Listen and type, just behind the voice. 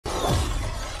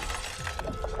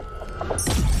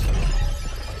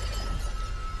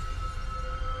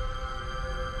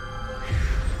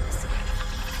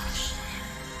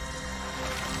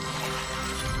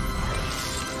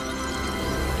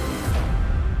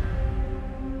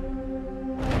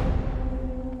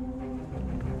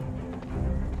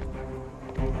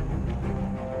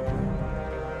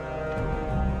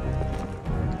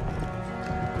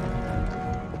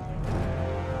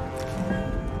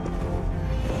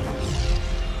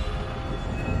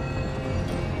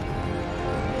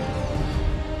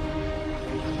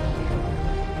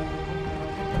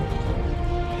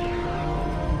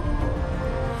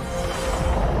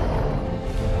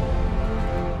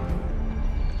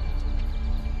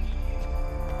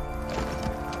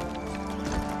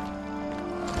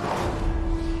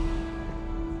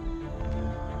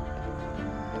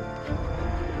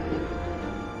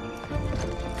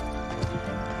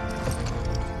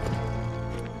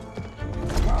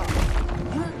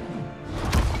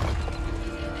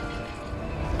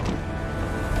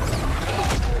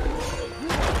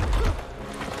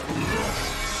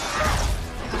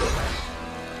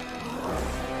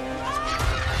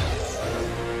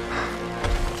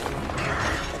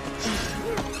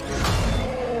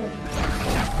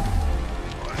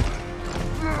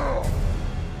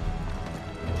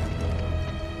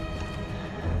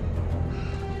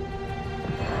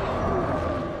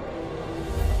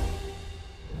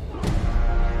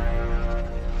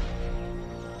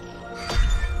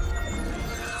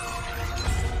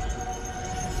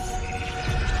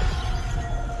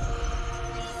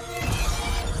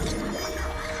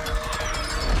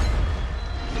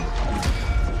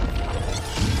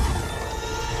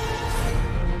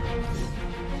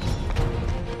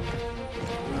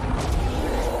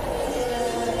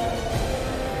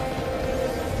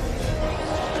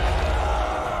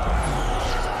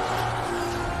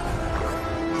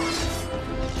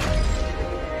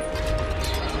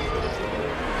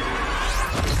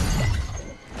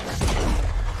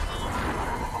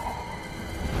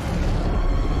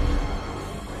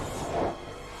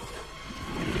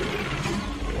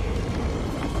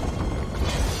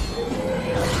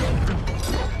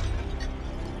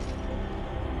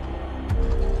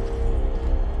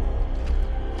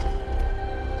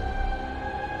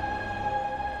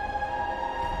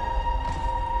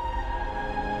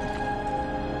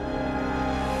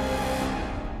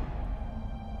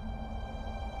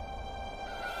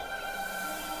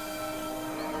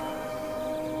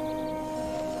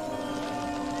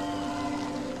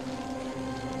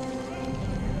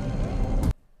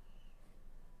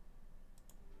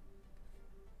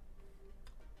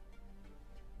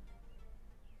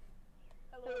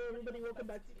welcome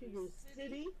back to Cougar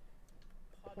City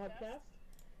podcast.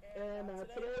 And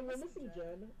today we're missing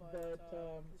Jen, but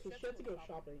because she had to go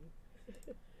shopping.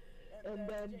 And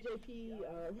then JP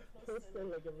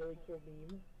posted like a really cool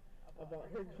meme about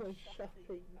her going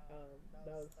shopping.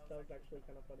 That was actually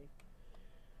kind of funny.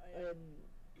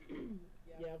 And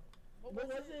yeah, what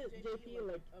was it, JP,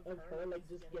 like of her like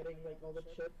just getting like all the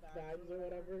chip bags or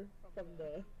whatever from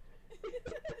the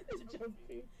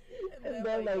jumping, and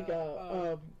then like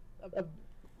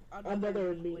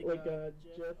another meat like a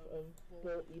gif of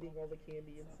Bolt eating all the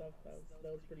candy and stuff.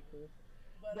 That was pretty cool.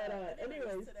 But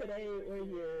anyways, today we're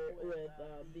here with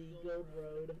the Gold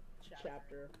Road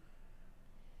chapter.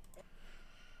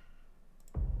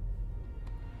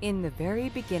 In the very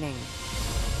beginning,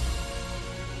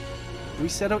 we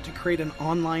set out to create an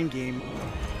online game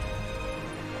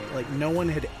like no one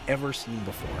had ever seen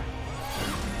before.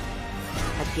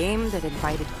 a game that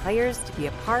invited players to be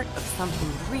a part of something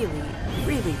really,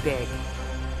 really big.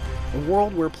 A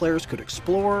world where players could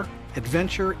explore,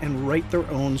 adventure, and write their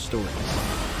own stories.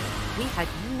 We had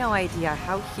no idea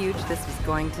how huge this was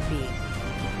going to be.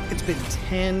 It's been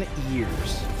 10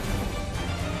 years.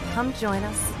 Come join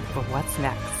us for what's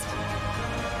next.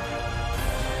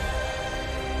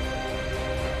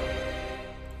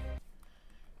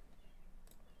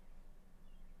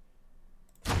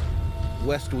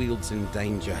 Westfield's in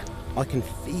danger. I can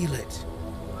feel it.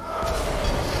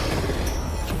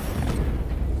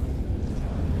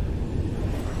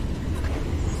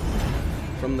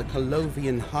 From the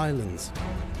Colovian Highlands.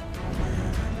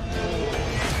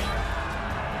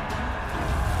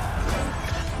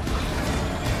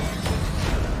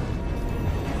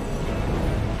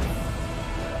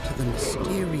 To the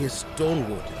mysterious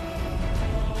Dawnwood.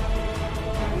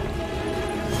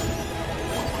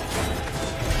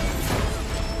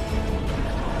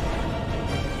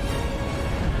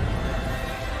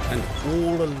 And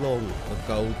all along the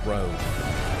Gold Road.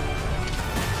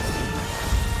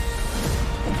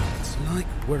 It's like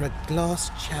we're a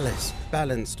glass chalice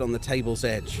balanced on the table's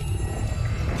edge.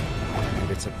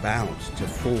 And it's about to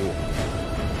fall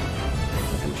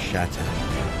and shatter.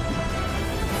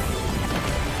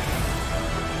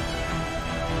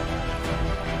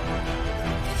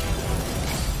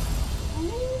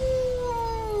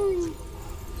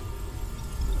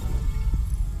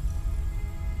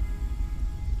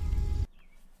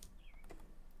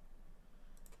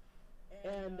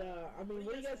 And I mean,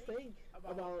 what do you guys think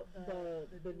about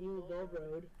the new Gold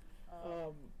Road?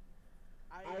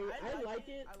 I like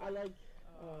it. I like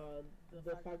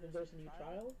the fact that there's a new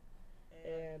trial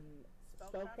and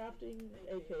spellcrafting,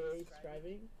 aka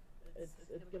scribing.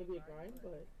 It's gonna be a grind,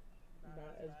 but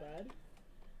not as bad.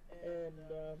 And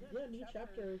yeah, new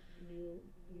chapter,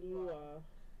 new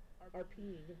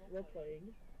RPing, role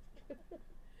playing.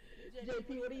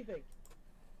 JP, what do you think?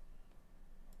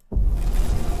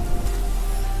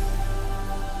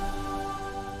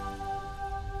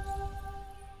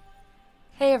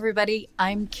 Hey everybody,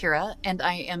 I'm Kira, and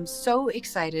I am so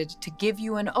excited to give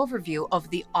you an overview of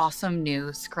the awesome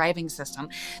new scribing system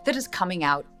that is coming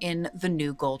out in the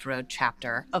new Gold Road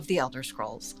chapter of the Elder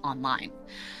Scrolls Online.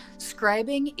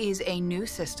 Scribing is a new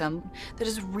system that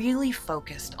is really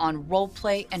focused on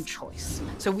roleplay and choice.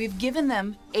 So we've given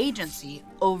them agency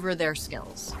over their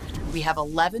skills. We have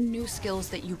 11 new skills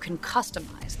that you can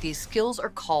customize. These skills are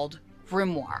called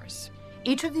grimoires.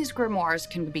 Each of these grimoires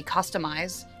can be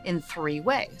customized in 3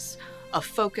 ways. A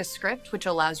focus script, which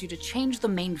allows you to change the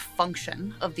main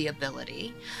function of the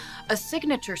ability. A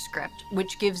signature script,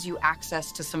 which gives you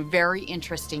access to some very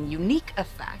interesting, unique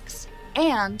effects.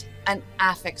 And an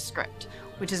affix script,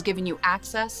 which is giving you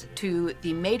access to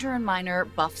the major and minor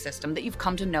buff system that you've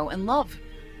come to know and love.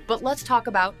 But let's talk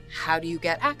about how do you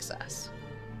get access?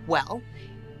 Well,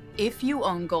 if you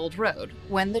own Gold Road,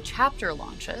 when the chapter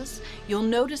launches, you'll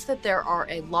notice that there are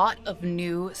a lot of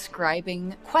new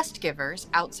scribing quest givers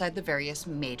outside the various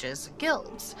mages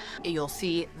guilds. You'll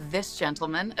see this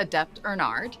gentleman, Adept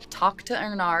Ernard, talk to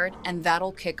Ernard, and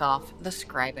that'll kick off the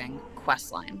scribing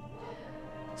questline.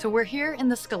 So we're here in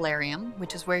the Scalarium,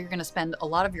 which is where you're going to spend a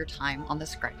lot of your time on the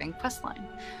scribing questline.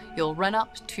 You'll run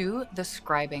up to the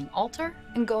scribing altar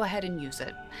and go ahead and use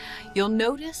it. You'll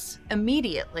notice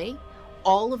immediately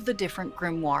all of the different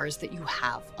grimoires that you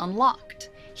have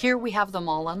unlocked. Here we have them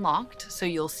all unlocked, so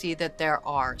you'll see that there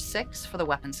are 6 for the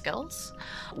weapon skills,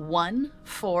 1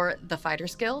 for the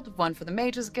Fighters Guild, 1 for the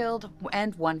Mages Guild,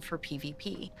 and 1 for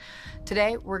PvP.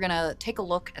 Today we're gonna take a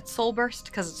look at Soulburst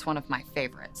because it's one of my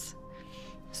favorites.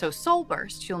 So Soul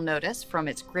Burst, you'll notice from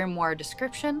its grimoire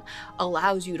description,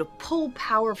 allows you to pull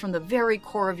power from the very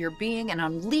core of your being and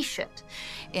unleash it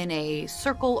in a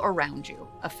circle around you,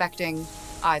 affecting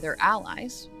either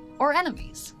allies or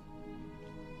enemies.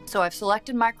 So I've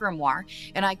selected my grimoire,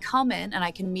 and I come in and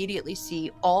I can immediately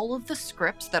see all of the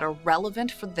scripts that are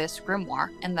relevant for this grimoire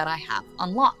and that I have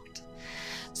unlocked.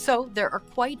 So there are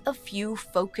quite a few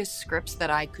focus scripts that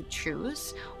I could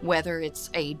choose, whether it's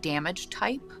a damage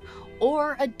type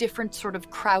or a different sort of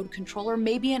crowd control, or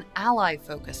maybe an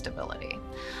ally-focused ability.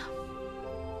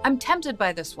 I'm tempted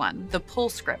by this one, the pull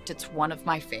script. It's one of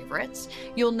my favorites.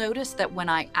 You'll notice that when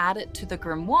I add it to the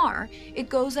grimoire, it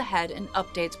goes ahead and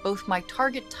updates both my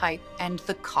target type and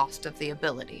the cost of the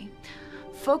ability.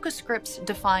 Focus scripts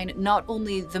define not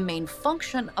only the main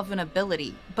function of an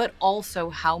ability, but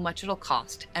also how much it'll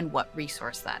cost and what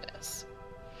resource that is.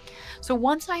 So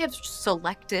once I have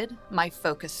selected my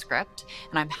focus script,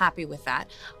 and I'm happy with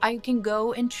that, I can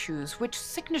go and choose which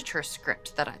signature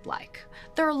script that I'd like.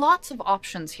 There are lots of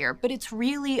options here, but it's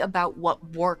really about what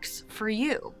works for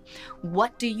you.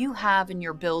 What do you have in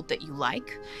your build that you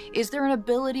like? Is there an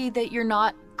ability that you're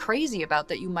not crazy about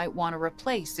that you might want to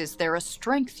replace? Is there a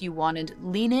strength you want to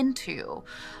lean into?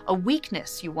 A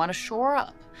weakness you want to shore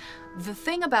up? The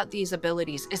thing about these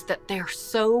abilities is that they're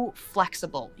so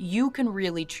flexible. You can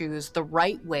really choose the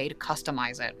right way to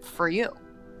customize it for you.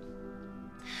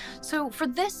 So for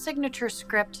this signature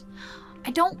script,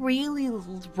 I don't really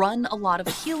run a lot of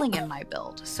healing in my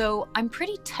build, so I'm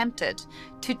pretty tempted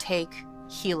to take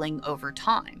healing over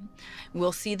time.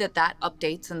 We'll see that that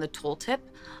updates in the tooltip,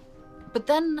 but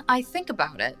then I think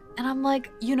about it and I'm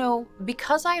like, you know,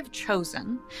 because I have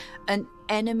chosen an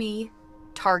enemy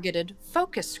targeted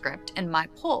focus script in my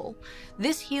pull,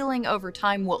 this healing over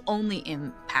time will only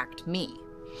impact me.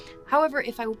 However,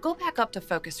 if I go back up to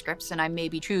focus scripts and I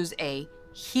maybe choose a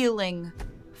healing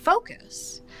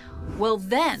focus, well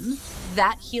then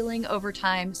that healing over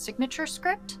time signature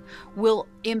script will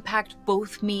impact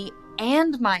both me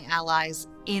and my allies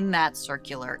in that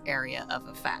circular area of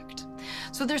effect.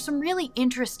 So there's some really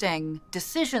interesting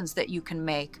decisions that you can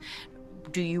make.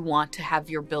 Do you want to have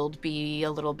your build be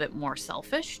a little bit more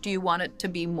selfish? Do you want it to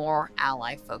be more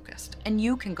ally focused? And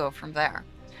you can go from there.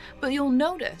 But you'll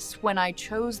notice when I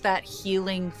chose that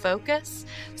healing focus,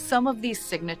 some of these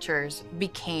signatures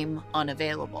became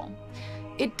unavailable.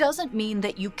 It doesn't mean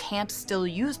that you can't still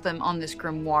use them on this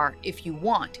grimoire if you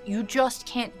want. You just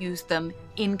can't use them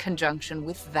in conjunction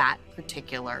with that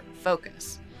particular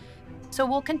focus. So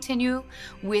we'll continue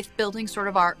with building sort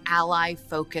of our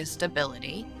ally-focused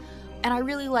ability. And I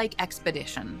really like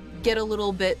Expedition. Get a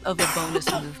little bit of a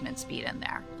bonus movement speed in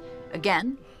there.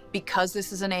 Again, because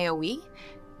this is an AoE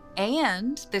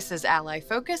and this is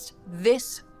ally-focused,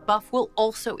 this buff will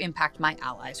also impact my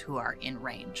allies who are in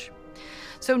range.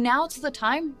 So now it's the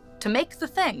time to make the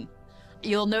thing.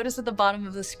 You'll notice at the bottom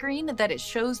of the screen that it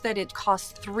shows that it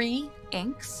costs 3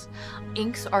 inks.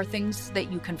 Inks are things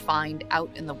that you can find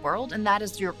out in the world, and that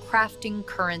is your crafting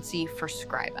currency for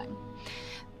scribing.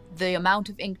 The amount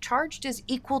of ink charged is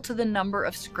equal to the number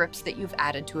of scripts that you've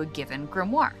added to a given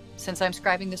grimoire. Since I'm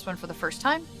scribing this one for the first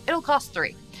time, it'll cost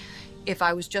 3. If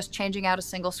I was just changing out a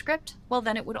single script, well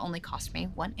then it would only cost me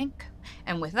 1 ink.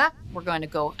 And with that, we're going to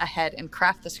go ahead and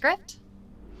craft the script.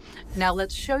 Now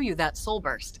let's show you that Soul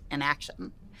Burst in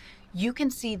action. You can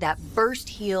see that burst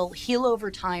heal, heal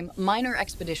over time, minor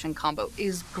expedition combo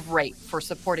is great for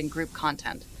supporting group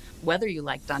content, whether you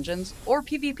like dungeons or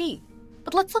PvP.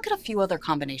 But let's look at a few other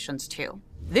combinations too.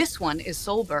 This one is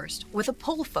Soul Burst with a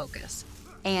pull focus,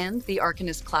 and the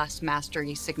Arcanist class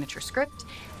mastery signature script,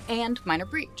 and Minor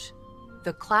Breach.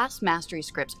 The class mastery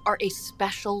scripts are a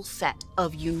special set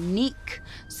of unique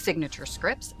signature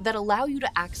scripts that allow you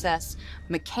to access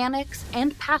mechanics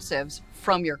and passives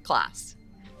from your class.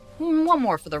 One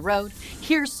more for the road.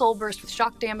 Here's Soul Burst with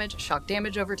shock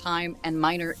damage over time, and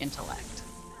minor intellect.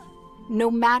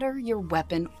 No matter your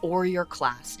weapon or your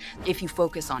class, if you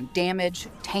focus on damage,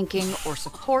 tanking, or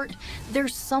support,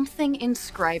 there's something in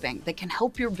scribing that can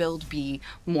help your build be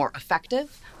more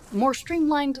effective, more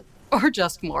streamlined, or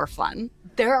just more fun.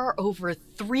 There are over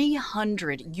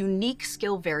 300 unique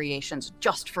skill variations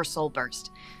just for Soul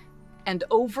Burst, and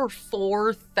over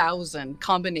 4,000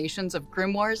 combinations of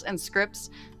grimoires and scripts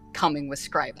coming with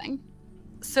scribing.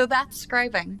 So that's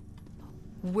scribing.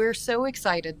 We're so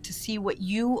excited to see what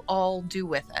you all do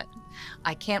with it.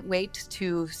 I can't wait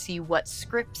to see what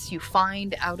scripts you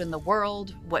find out in the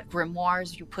world, what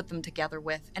grimoires you put them together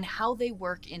with, and how they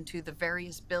work into the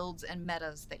various builds and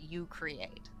metas that you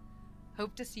create.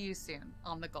 Hope to see you soon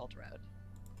on the Gold Road.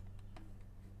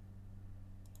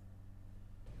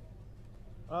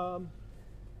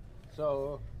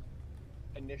 So,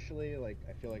 initially, like,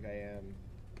 I feel like I am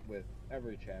with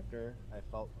every chapter. I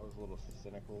felt I was a little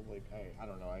cynical. Like, I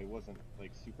don't know, I wasn't,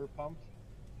 like, super pumped.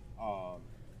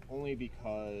 Only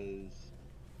because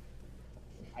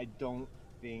I don't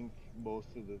think most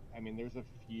of the... I mean, there's a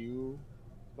few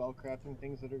spellcrafting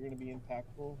things that are going to be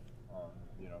impactful,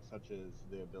 you know, such as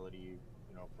the ability,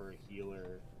 you know, for a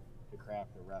healer to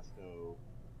craft a resto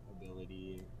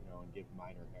ability, you know, and give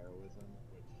minor heroism,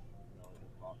 which, you know, is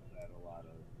a buff that a lot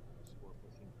of, you know, score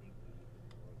pushing teams are using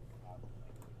for spots and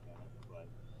things like that. But,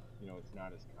 you know, it's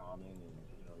not as common in,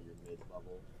 you know, your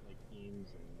mid-level like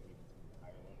teams and even some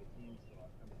higher level teams. So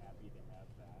I'm happy to have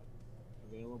that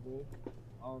available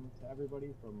to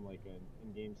everybody from like an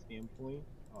in-game standpoint.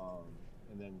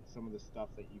 And then some of the stuff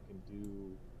that you can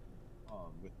do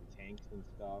with the tanks and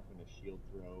stuff, and a shield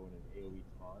throw and an AoE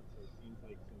taunt. So it seems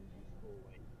like some useful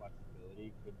like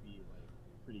flexibility could be like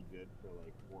pretty good for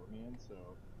like 4-man. So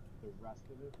the rest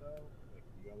of it though, like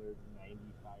the other 95%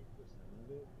 of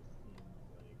it, just seems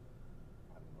like,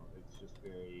 I don't know, it's just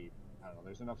very, I don't know,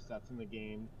 there's enough sets in the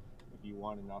game. If you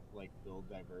want enough like build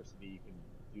diversity, you can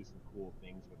do some cool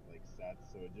things with like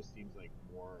sets. So it just seems like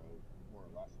more or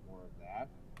less more of that,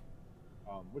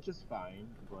 which is fine.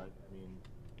 But I mean,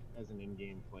 as an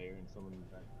in-game player and someone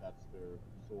that's their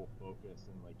sole focus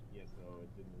in like ESO, it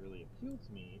didn't really appeal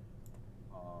to me.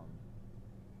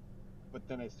 But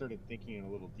then I started thinking a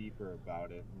little deeper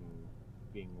about it and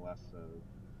being less of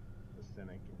a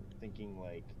cynic and thinking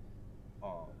like,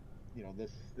 you know,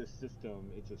 this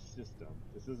system, it's a system.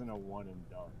 This isn't a one and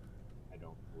done, I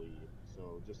don't believe.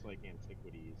 So just like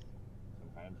Antiquities,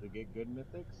 sometimes we get good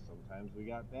mythics, sometimes we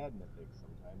got bad mythics,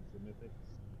 sometimes the mythics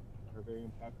are very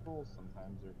impactful,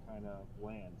 sometimes they're kind of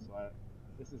bland. So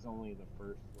this is only the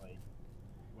first like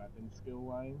weapon skill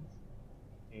lines,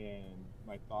 and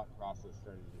my thought process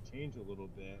started to change a little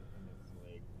bit, and it's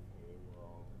like, okay,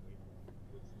 well, wait,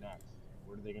 what's next?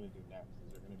 What are they going to do next?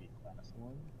 Is there going to be class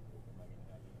one? Like, am I going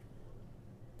to have any more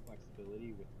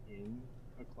flexibility within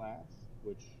a class,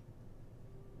 which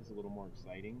is a little more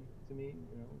exciting to me?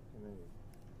 You know,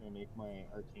 can I make my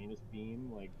Arcanist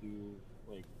beam like do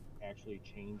like actually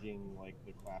changing like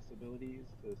the class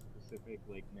abilities to specific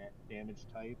like damage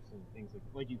types and things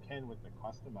like you can with the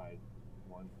customized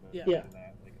ones, but Yeah. in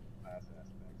that like a class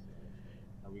aspect. So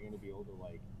are we going to be able to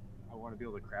like, I want to be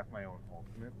able to craft my own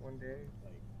ultimate one day,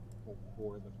 like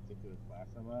for the particular class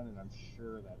I'm on, and I'm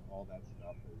sure that all that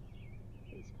stuff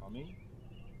is coming.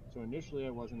 So initially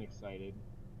I wasn't excited.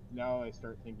 Now I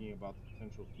start thinking about the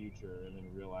potential future, and then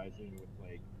realizing with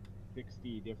like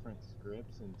 60 different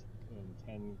scripts and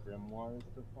 10 grimoires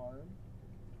to farm,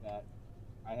 that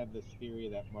I have this theory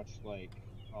that much like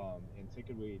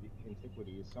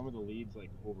Antiquities, some of the leads like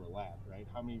overlap, right?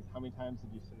 How many times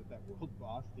did you sit at that world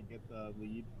boss to get the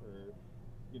lead for,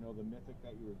 you know, the mythic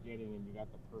that you were getting, and you got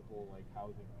the purple like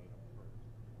housing item first?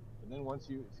 And then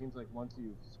it seems like once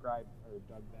you scribed or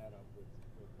dug that up with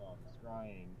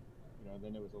scrying, you know,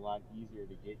 then it was a lot easier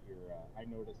to get your. I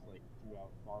noticed like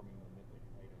throughout farming the mythic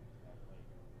items that like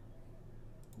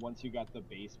once you got the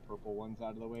base purple ones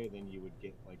out of the way, then you would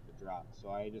get like the drop. So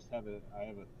I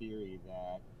have a theory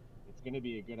that it's going to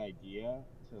be a good idea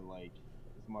to like,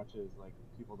 as much as like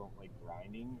people don't like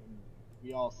grinding, and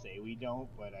we all say we don't,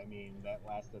 but I mean that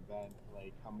last event,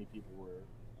 like how many people were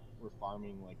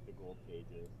farming like the gold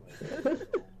pages, like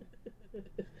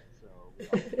so we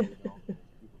all say we don't, and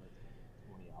there's people that spend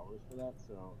 20 hours for that.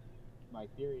 So my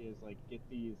theory is like get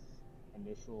these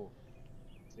initial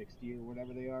 60 or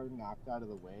whatever they are knocked out of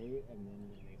the way, and then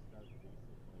when they start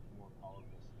releasing like more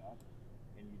powerful stuff,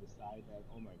 and you decide that,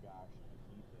 oh my gosh, I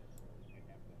need this, or I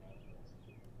have to have this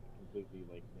completely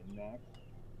like min-max,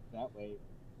 that way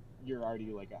you're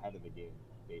already like ahead of the game.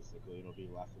 Basically, it'll be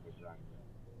less of a grind then.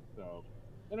 So,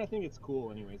 and I think it's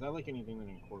cool anyways. I like anything that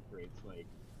incorporates like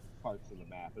parts of the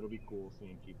map. It'll be cool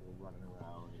seeing people running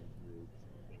around in groups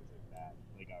and things like that,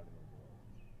 like out in the world.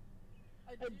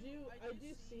 I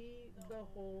do see the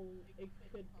whole it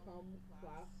could come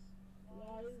class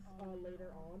wise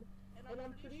later on, and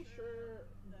I'm pretty sure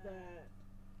that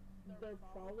they're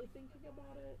probably thinking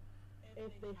about it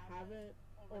if they haven't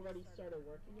already started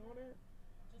working on it,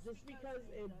 just because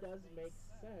it does make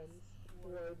sense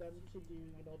for them to do,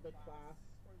 you know, the class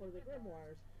for the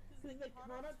grimoires, because they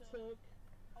kind of took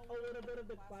a little bit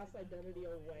of the class identity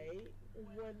away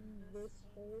when this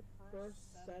whole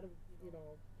first set of, you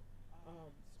know,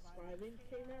 scribing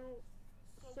came out.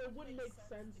 So it wouldn't make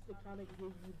sense to kind of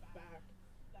give you back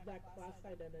that class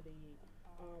identity.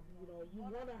 You know, you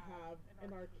want to have an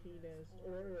Arcanist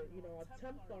or, you know, a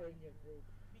Templar in your group,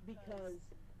 because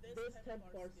this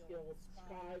Templar skill,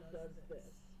 Scribe does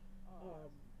this.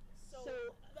 So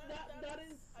that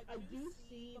is, I do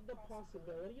see the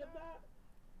possibility of that,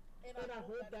 and I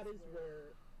hope that is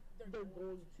where they're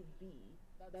going to be.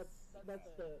 That's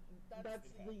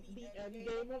the end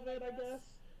game of it, I guess.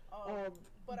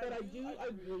 But I do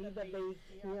agree that they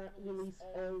can't release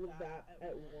all of that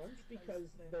at once, because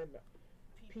then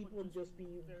people would just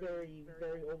be very,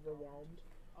 very overwhelmed.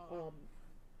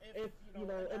 If,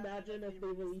 imagine if they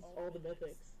release all the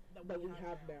mythics that we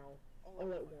have now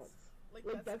all at once.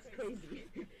 Like, that's crazy.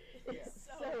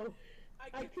 So,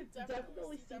 I could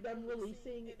definitely see them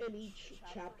releasing in each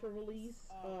chapter release,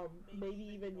 maybe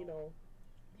even,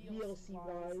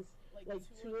 DLC-wise, like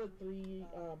 2 or 3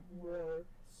 more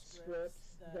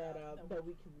scripts that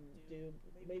we can do,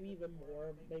 maybe even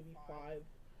more, maybe 5,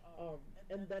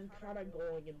 and then kind of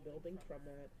going and building from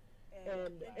it,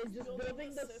 and just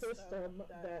building the system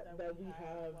that we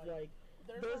have. Like,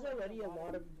 there's already a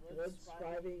lot of good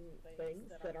scribing things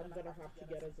that I'm gonna have to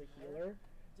get as a healer,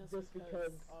 just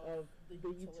because of the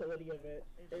utility of it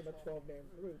in a 12-man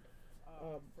group,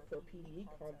 for PvE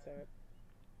content.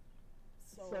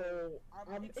 So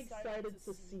I'm excited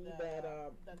to see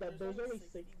that there's only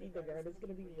 60. The grind is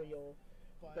going to be real,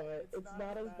 but it's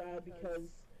not as bad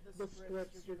because the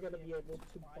scripts, you're going to be able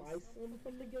to buy some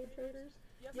from the guild traders.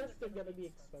 Yes, they're going to be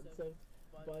expensive,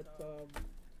 but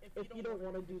if you don't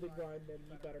want to do the grind, then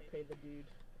you better pay the dude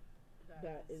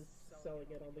that is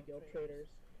selling it on the guild traders.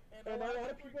 And a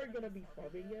lot of people are going to be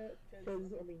farming it,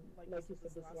 because, I mean, like you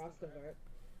said, this last event,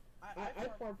 I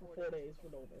farmed for 4 days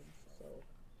for no wins, so...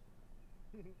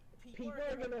 People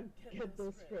are gonna get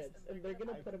those scripts, and they're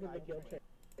gonna put them in the guild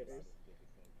traders.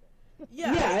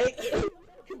 Yeah, I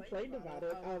complained about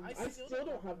it. I still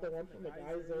don't have the one from the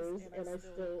geysers, and I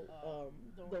still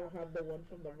don't have the one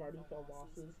from the Vardifel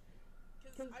bosses.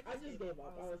 Because I just gave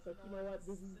up. I was like, you know what,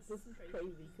 this is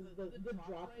crazy, because the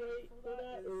drop rate for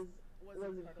that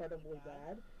was incredibly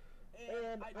bad.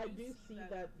 And I do see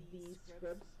that these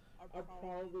scripts are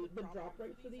probably, the drop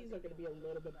rate for these are going to be a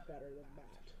little bit better than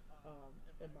that.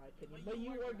 In my opinion, but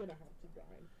you are gonna have to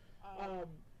grind.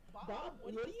 Bob,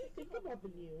 what do you think about the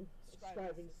new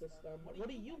scribing system? What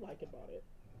do you like about it?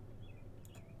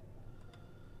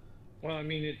 Well, I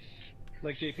mean, it's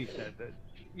like JP said, that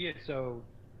ESO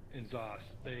and ZOS,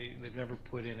 they've never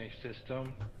put in a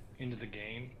system into the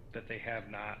game that they have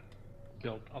not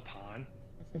built upon,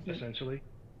 essentially.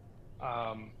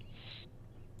 I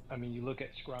mean, you look at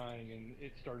scrying, and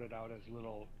it started out as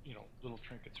little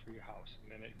trinkets for your house,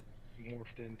 and then it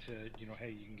morphed into, hey,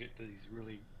 you can get these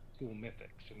really cool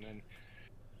mythics, and then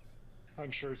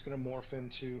I'm sure it's going to morph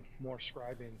into more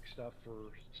scribing stuff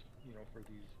for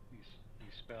these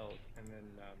spells, and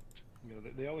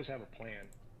then they always have a plan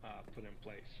put in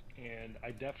place, and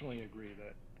I definitely agree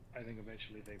that I think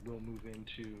eventually they will move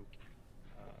into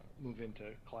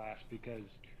class, because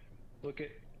look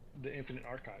at the Infinite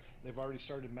Archive. They've already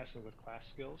started messing with class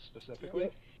skills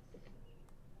specifically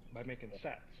by making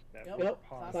sets.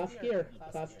 Class gear,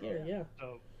 yeah.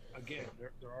 So again,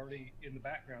 they're already in the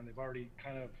background. They've already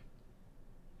kind of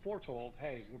foretold,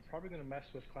 hey, we're probably going to mess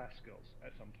with class skills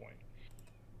at some point.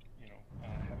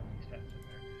 Having these sets in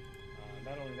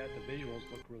there. Not only that, the visuals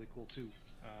look really cool too.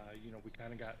 We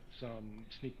kind of got some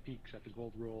sneak peeks at the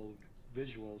Gold Road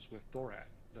visuals with Thorat,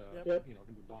 the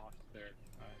new boss there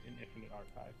in Infinite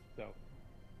Archive. So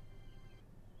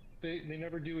they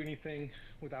never do anything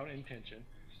without intention.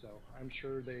 So I'm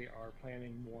sure they are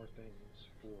planning more things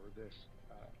for this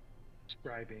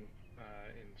scribing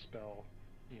and spell,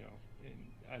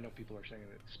 and I know people are saying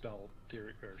that spell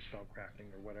theory or spell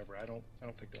crafting or whatever. I don't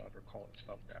think they'll ever call it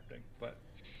spell crafting, but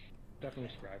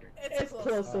definitely scribing. It's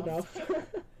close enough.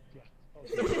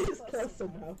 It's close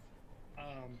enough.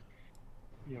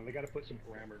 They got to put some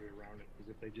parameters around it,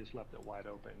 because if they just left it wide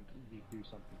open, you'd do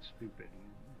something stupid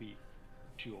and be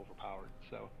too overpowered.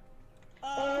 So.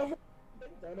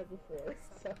 I've done it before.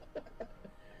 So.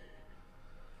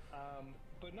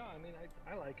 But no, I mean,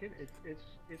 I like it.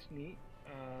 It's neat.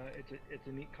 It's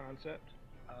a neat concept.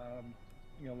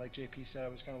 Like JP said, I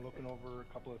was kind of looking over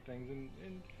a couple of things,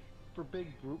 and for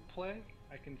big group play,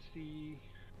 I can see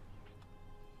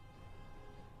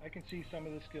some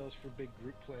of the skills for big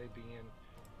group play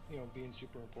being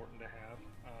super important to have.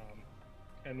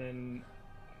 And then,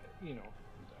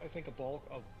 I think a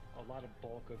lot of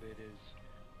bulk of it is,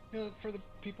 for the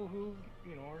people who,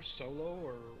 are solo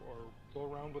or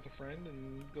go around with a friend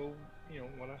and go,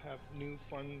 want to have new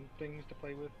fun things to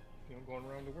play with, going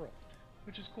around the world,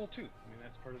 which is cool too. I mean,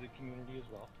 that's part of the community as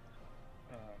well.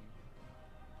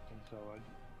 And so,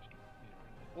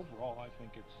 overall, I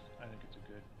think it's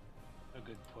a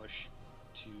good push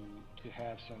to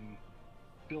have some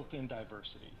built-in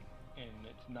diversity, and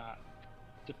it's not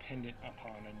dependent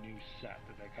upon a new set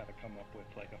that they kind of come up with,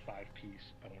 like a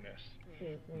 5-piece bonus,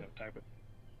 type of.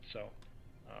 So,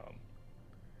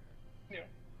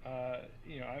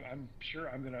 I'm sure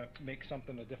I'm gonna make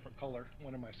something a different color.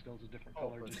 One of my skills a different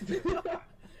color. Just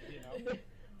to,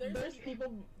 There's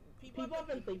people have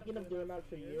been thinking of doing that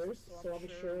for years. So I'm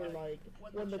sure, like,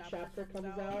 when the chapter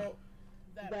comes out,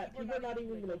 that people are not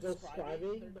even gonna go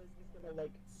scribing. They're just gonna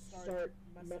like start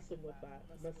messing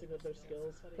with their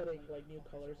skills, putting like new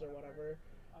colors or whatever.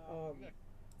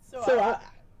 So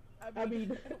I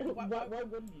mean, why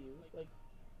wouldn't you? Like,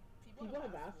 people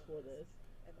have asked for this,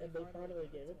 and they finally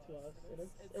gave it to us, and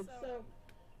it's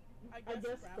I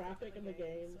guess graphic in the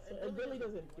game, so it really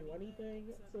doesn't do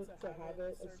anything to have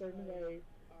it a certain way,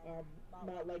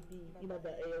 not like the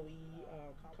AoE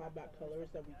combat colors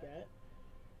that we get.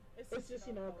 It's just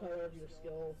a color of your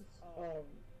skills.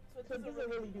 So it doesn't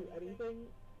really do anything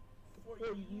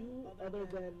for you other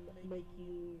than make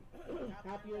you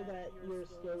happier that your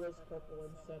skill is purple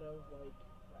instead of like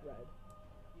red.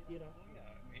 Yeah,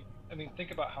 I mean,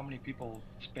 think about how many people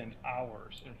spend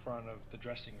hours in front of the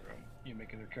dressing room,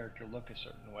 making their character look a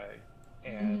certain way,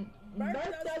 and Mark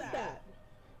does that.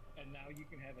 And now you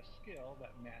can have a skill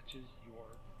that matches your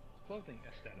clothing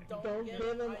aesthetic. Don't give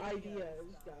him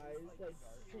ideas, guys. Like,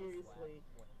 seriously.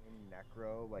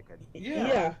 Necro, like a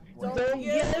Don't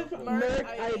give Mark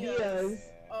ideas.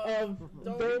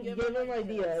 Don't give him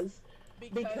ideas.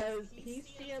 Because he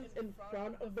stands in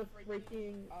front of the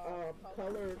freaking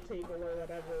color table or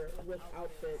whatever with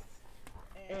outfits,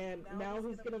 and now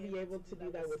he's gonna be able to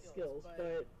do that with skills.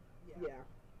 But yeah.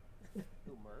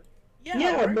 Who, Merc?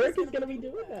 Yeah, Merc is gonna be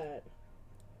doing that.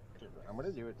 Dude, I'm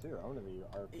gonna do it too. I'm gonna be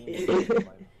arcane,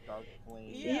 my dark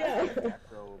flame,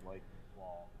 necro like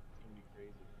wall. It's gonna be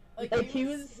crazy. Like he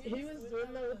was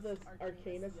doing that with this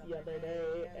Arcanist the other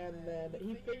day, and then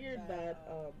he figured that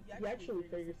he actually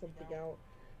figured something out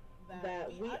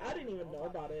that I didn't even know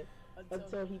about it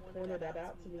until he pointed that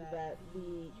out to me, that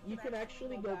you can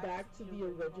actually go back to the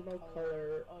original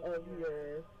color of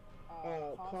your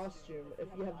costume if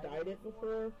you have dyed it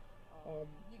before.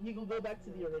 You can go back to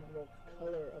the original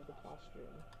color of the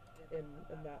costume in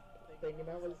that thing, and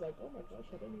I was like, oh my gosh,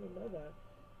 I didn't even know that.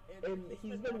 And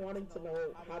he's been wanting to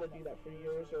know how to do that for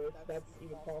years, or if that's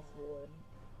even possible,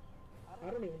 and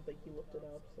I don't even think he looked it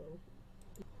up, so.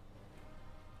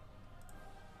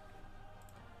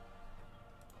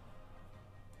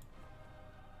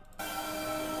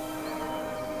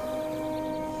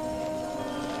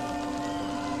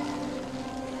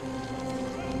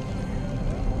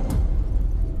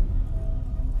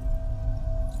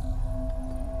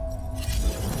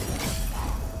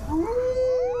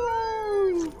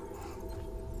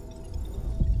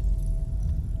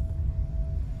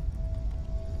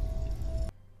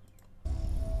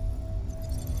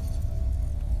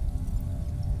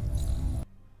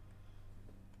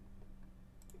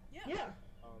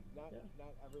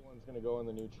 Not everyone's gonna go in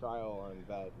the new trial on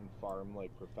that and farm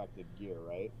like perfected gear,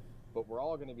 right? But we're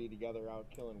all gonna be together out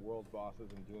killing world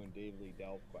bosses and doing daily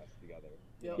delve quests together.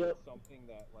 It's something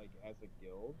that, like, as a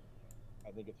guild,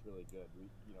 I think it's really good.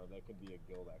 That could be a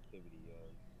guild activity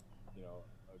of,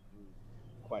 a group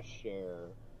quest share,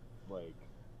 like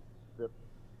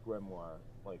grimoire,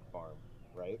 like farm,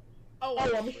 right? Oh,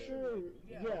 I'm sure.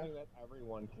 Something that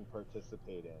everyone can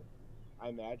participate in. I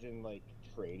imagine, like,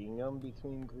 trading them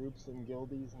between groups and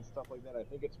guildies and stuff like that. I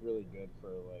think it's really good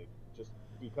for, like, just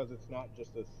because it's not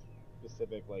just a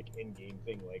specific, like, in-game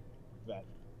thing, like that,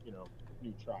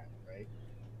 new trial, right?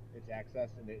 It's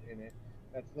access, and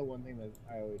that's the one thing that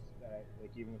I always,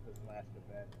 like, even with this last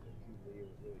event, the Cougar, it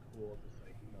was really cool, just,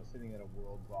 like, sitting at a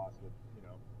world boss with,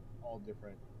 all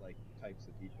different, like, types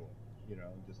of people,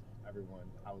 just everyone,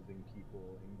 housing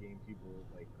people, in-game people,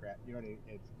 like, crap,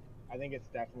 I think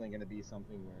it's definitely going to be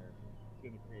something where it's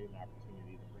going to create an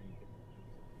opportunity to bring different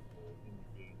groups of people in the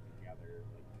game together,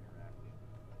 like, interacting,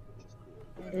 which is cool.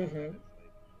 It's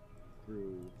like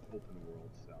through open world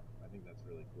stuff. I think that's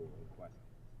really cool. The questing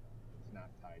stuff. It's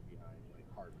not tied behind like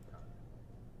hardened content,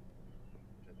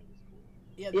 which I think is cool.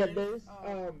 Yeah, there's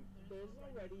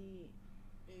already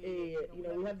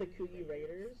we have the Cougar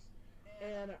Raiders,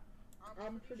 and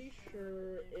I'm pretty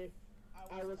sure if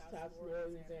I was tasked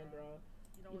with Xandra,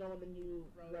 when the new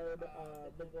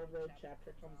the Gold Road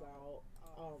chapter comes out,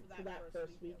 for that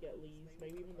first week at least,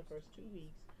 maybe even the first 2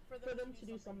 weeks, for them to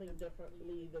do something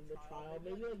differently than the trial.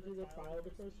 Maybe like do the trial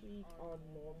the first week on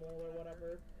normal or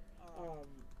whatever, or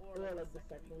like the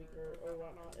second week or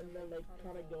whatnot, and then like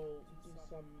kind of go do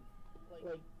some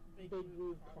like big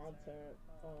group content,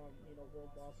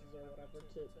 world bosses or whatever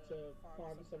to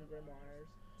farm some grimoires,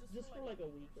 just for like a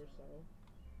week or so.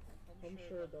 I'm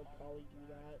sure they'll probably do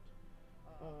that.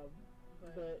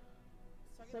 But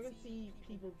so I can see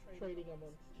people trading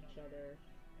amongst each other,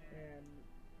 and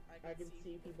I can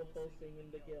see people posting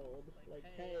in the guild, like,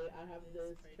 hey, I have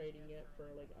this, trading it for,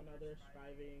 like, another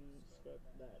scribing script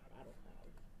that I don't have.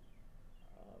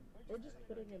 Or just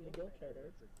putting in the guild trader.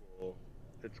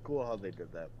 It's cool how they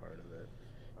did that part of it,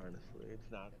 honestly. It's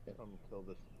not come kill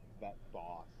that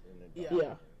boss in a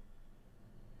Yeah.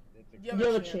 You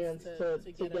have a chance to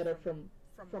get it from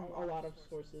a lot of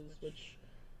sources, which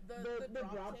the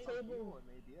drop table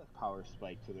may be a power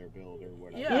spike to their build or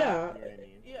whatever. Yeah. You know what I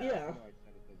mean? Yeah. I know I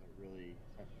said it doesn't really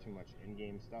have too much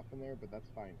in-game stuff in there, but that's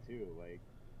fine too. Like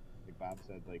Bob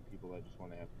said, like people that just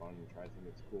want to have fun and try something.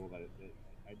 It's cool that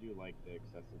I do like the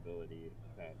accessibility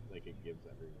that like it gives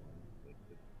everyone, like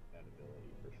that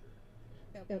ability for sure.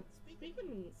 Yeah.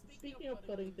 Speaking of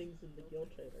putting things in the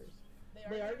guild traders,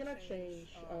 they are gonna change,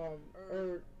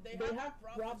 or they have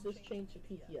brought this change to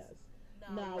PTS.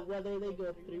 Now, whether they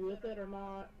go through with it or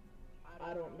not,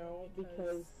 I don't know,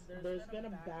 because there's been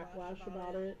a backlash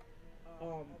about it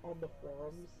on the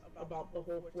forums about the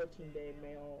whole 14-day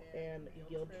mail and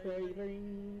guild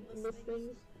trading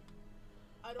listings.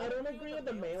 I don't agree with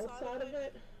the mail side of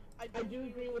it. I do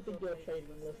agree with the guild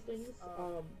trading listings.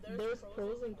 There's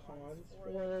pros and cons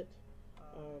for it.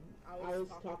 I was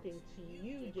talking to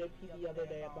you, JP, the other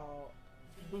day about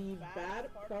the bad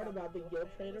part about the guild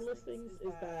trader listings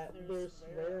is that there's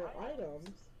rare items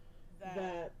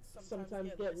that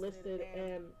sometimes get listed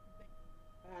and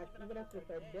even after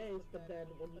 30 days, but then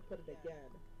when you put it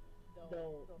again,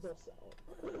 they'll sell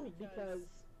because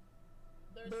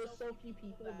there's so few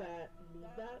people that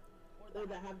need that or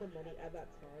that have the money at that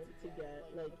time to get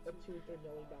like a $2 or $3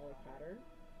 million pattern,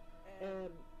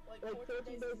 and like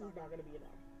 13 days is not gonna be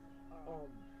enough.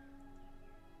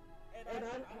 And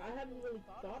I hadn't really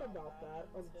thought about that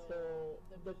until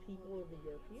the people in the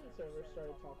European server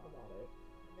started talking about it.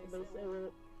 And they say, well,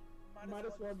 might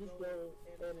as well just go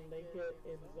and link it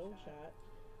in zone chat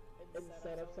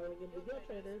instead of selling it to guild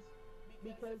traders,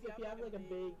 because if you have like a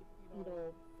big,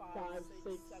 5,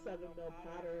 6, 7 mil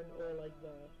pattern, or like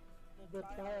the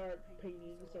Triarch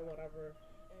paintings or whatever,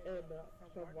 and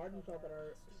from Wardenfeld that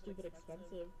are stupid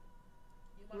expensive,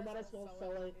 you might as well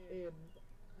sell it in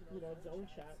zone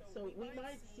chat. So we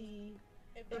might see,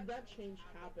 if that change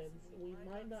happens, we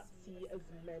might not see as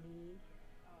many,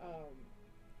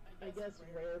 I guess,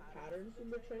 rare patterns in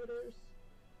the traders,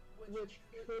 which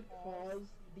could cause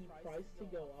the price to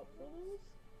go up for those.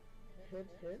 Hint,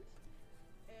 hint.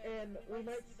 And we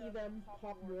might see them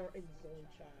pop more in zone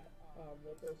chat,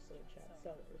 with those zone chat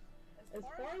sellers. As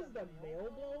far as the mail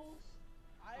goes,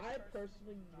 I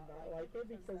personally do not like it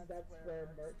because that's where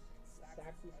Merc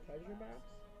stacks his treasure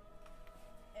maps.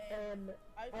 And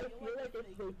I feel like if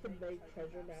they can make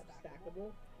treasure maps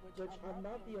stackable, which I'm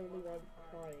not the only one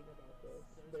crying about this,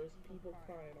 there's people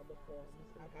crying on the forums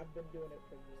and have been doing it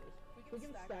for years. We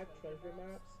can stack treasure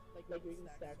maps, like we can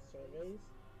stack surveys.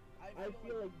 I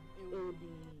feel like it would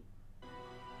be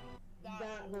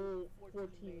that whole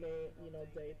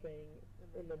 14-day thing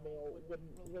in the mail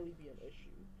wouldn't really be an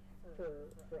issue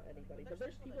for anybody. But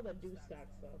there's people that do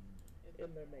stack stuff in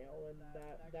their mail, and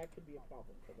that could be a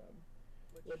problem for them.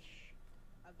 Which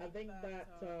I think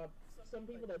that some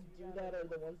people that do that are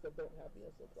the ones that don't have the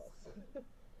SO Plus.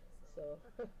 So,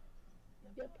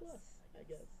 yeah, plus, I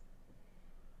guess.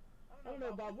 I don't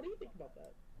know, Bob, what do you think about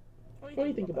that? What do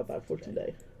you think about that for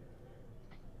today?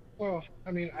 Well,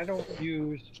 I mean, I don't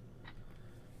use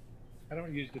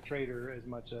the trader as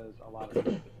much as a lot of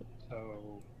people.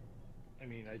 So, I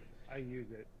mean, I use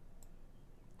it,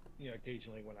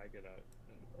 occasionally when I get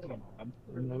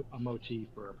a motif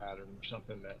or a pattern or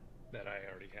something that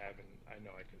I already have, and I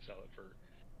know I can sell it for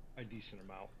a decent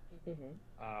amount.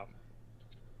 Mm-hmm.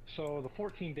 So the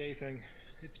 14-day thing,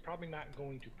 it's probably not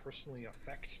going to personally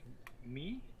affect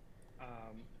me,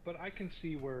 but I can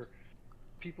see where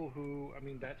people who,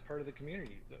 that's part of the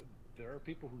community. There are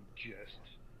people who just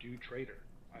do trader.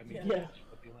 That's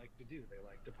what they like to do. They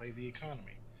like to play the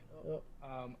economy.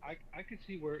 I could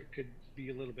see where it could be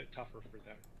a little bit tougher for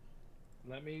them.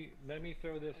 Let me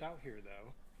throw this out here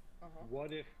though.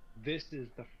 What if this is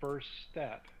the first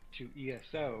step to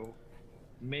ESO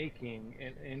making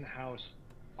an in-house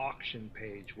auction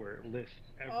page where it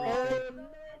lists everything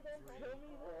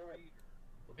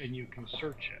and you can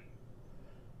search it?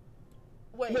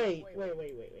 Wait.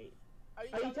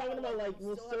 Are you talking about like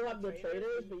we'll still have the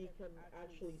traders, but you can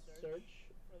actually search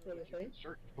for the thing?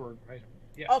 Search for item.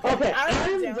 Yeah. Okay,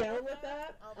 I'm down with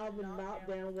that. I'm not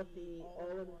down with the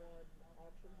all-in-one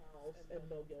auction house and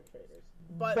no guild traders.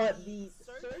 But the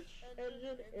search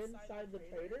engine inside the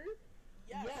trader,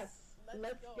 yes,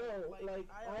 let's go. Like,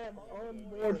 I am on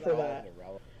board for that.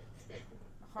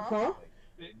 Huh?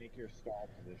 Make your stall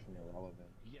position irrelevant.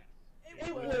 Yes.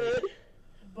 It would,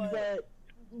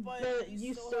 but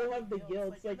you still have the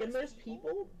guilds. Like, and there's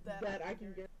people that I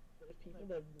can get. There's people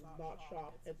that will not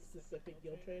shop at specific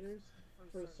guild traders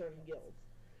for certain guilds.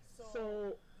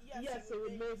 So yes, it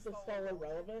would make the stall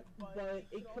irrelevant, but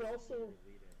it could also.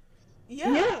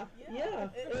 Yeah.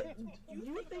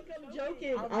 You think I'm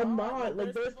joking? I'm not.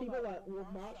 Like, there's people that will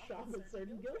not shop at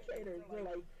certain guild traders. They're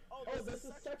like, oh, this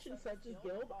is such and such's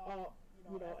guild.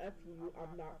 You know, F you,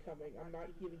 I'm not coming. I'm not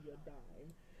giving you a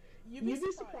dime. You'd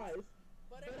be surprised,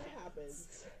 but it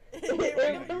happens.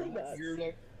 It really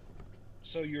does.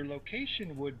 So your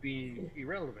location would be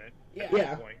irrelevant at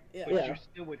that point, but you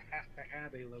still would have to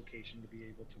have a location to be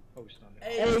able to post on it.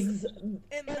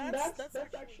 And that's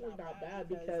actually not bad,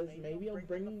 because maybe it'll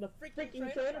bring the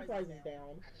freaking trader prices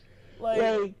down.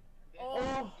 Like,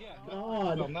 oh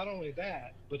god. Well, not only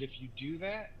that, but if you do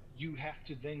that, you have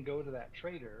to then go to that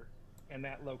trader and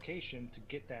that location to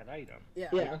get that item.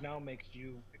 Which now makes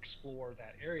you explore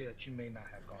that area that you may not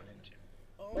have gone into.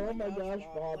 Oh my gosh,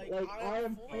 Bob. Like, I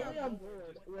am fully on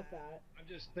board with that. I'm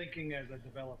just thinking as a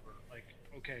developer, like,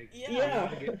 okay, yeah. I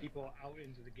want to get people out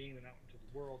into the game and out into the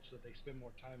world so that they spend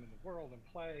more time in the world and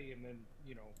play, and then,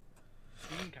 you know,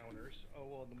 bean counters. Oh,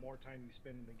 well, the more time you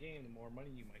spend in the game, the more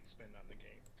money you might spend on the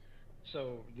game.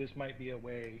 So this might be a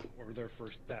way, or their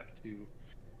first step to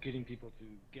getting people to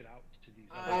get out to these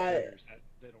other players that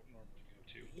they don't normally go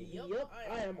to. Yep,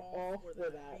 I am all for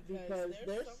that, because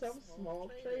there's some small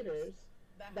traders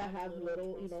that have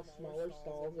little, you know, smaller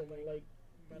stalls in the, like,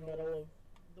 middle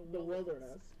of the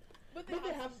wilderness, but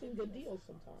they have some good deals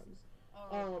sometimes.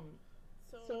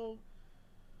 So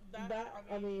that,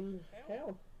 I mean,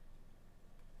 hell,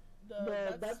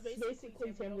 that's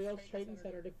basically Tamriel's trading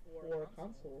center for a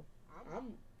console.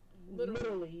 I'm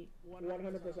literally 100%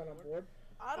 on board.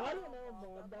 I don't know,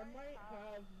 Bob. That might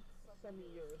have some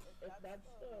years. If that's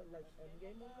the, like, end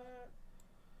game on that,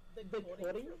 the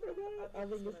coding for that, I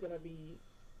think it's gonna be.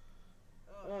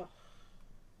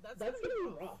 That's gonna be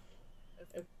rough.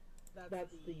 If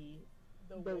that's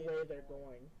the way they're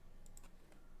going.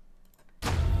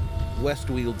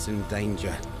 Westwield's in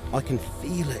danger. I can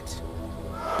feel it.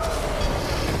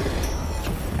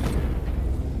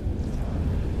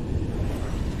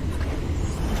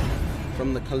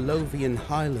 From the Colovian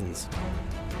Highlands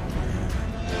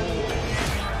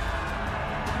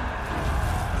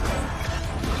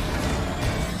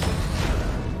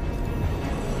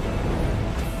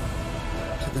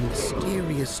to the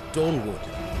mysterious Dawnwood.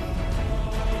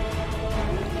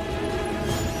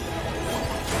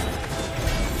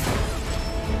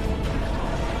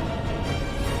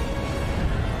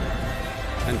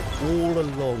 And all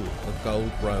along the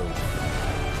Gold Road.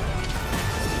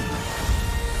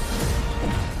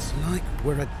 It's like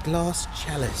we're a glass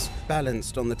chalice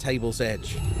balanced on the table's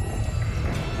edge.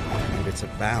 And it's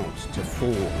about to fall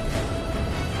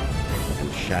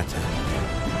and shatter.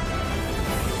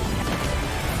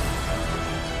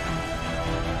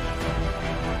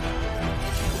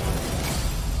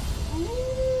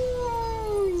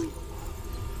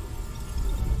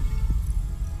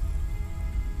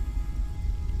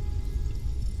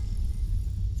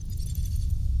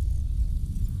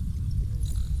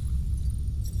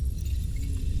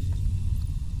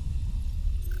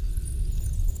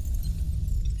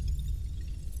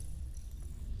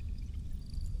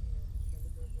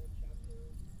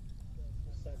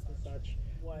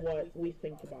 What we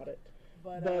think about it.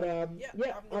 But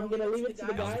yeah, I'm gonna leave it to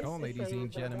the guys. How's it going, ladies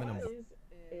and gentlemen?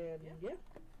 And yeah,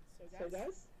 so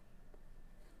guys,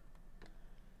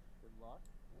 good luck.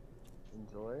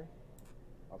 Enjoy.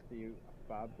 I'll see you.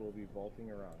 Bob will be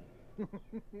vaulting around.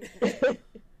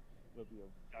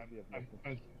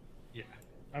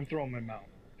 I'm throwing my mount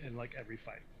in like every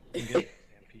fight. And get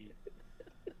stampede.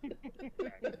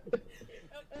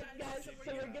 Guys, so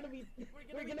we're gonna be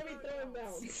throwing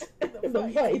mounts in the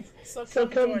fights. So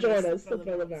come join us to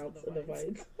throw the mounts in the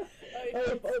fights.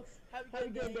 Alright, folks, have a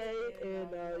good day,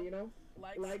 and you know,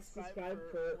 like, subscribe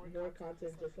for more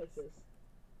content just like this.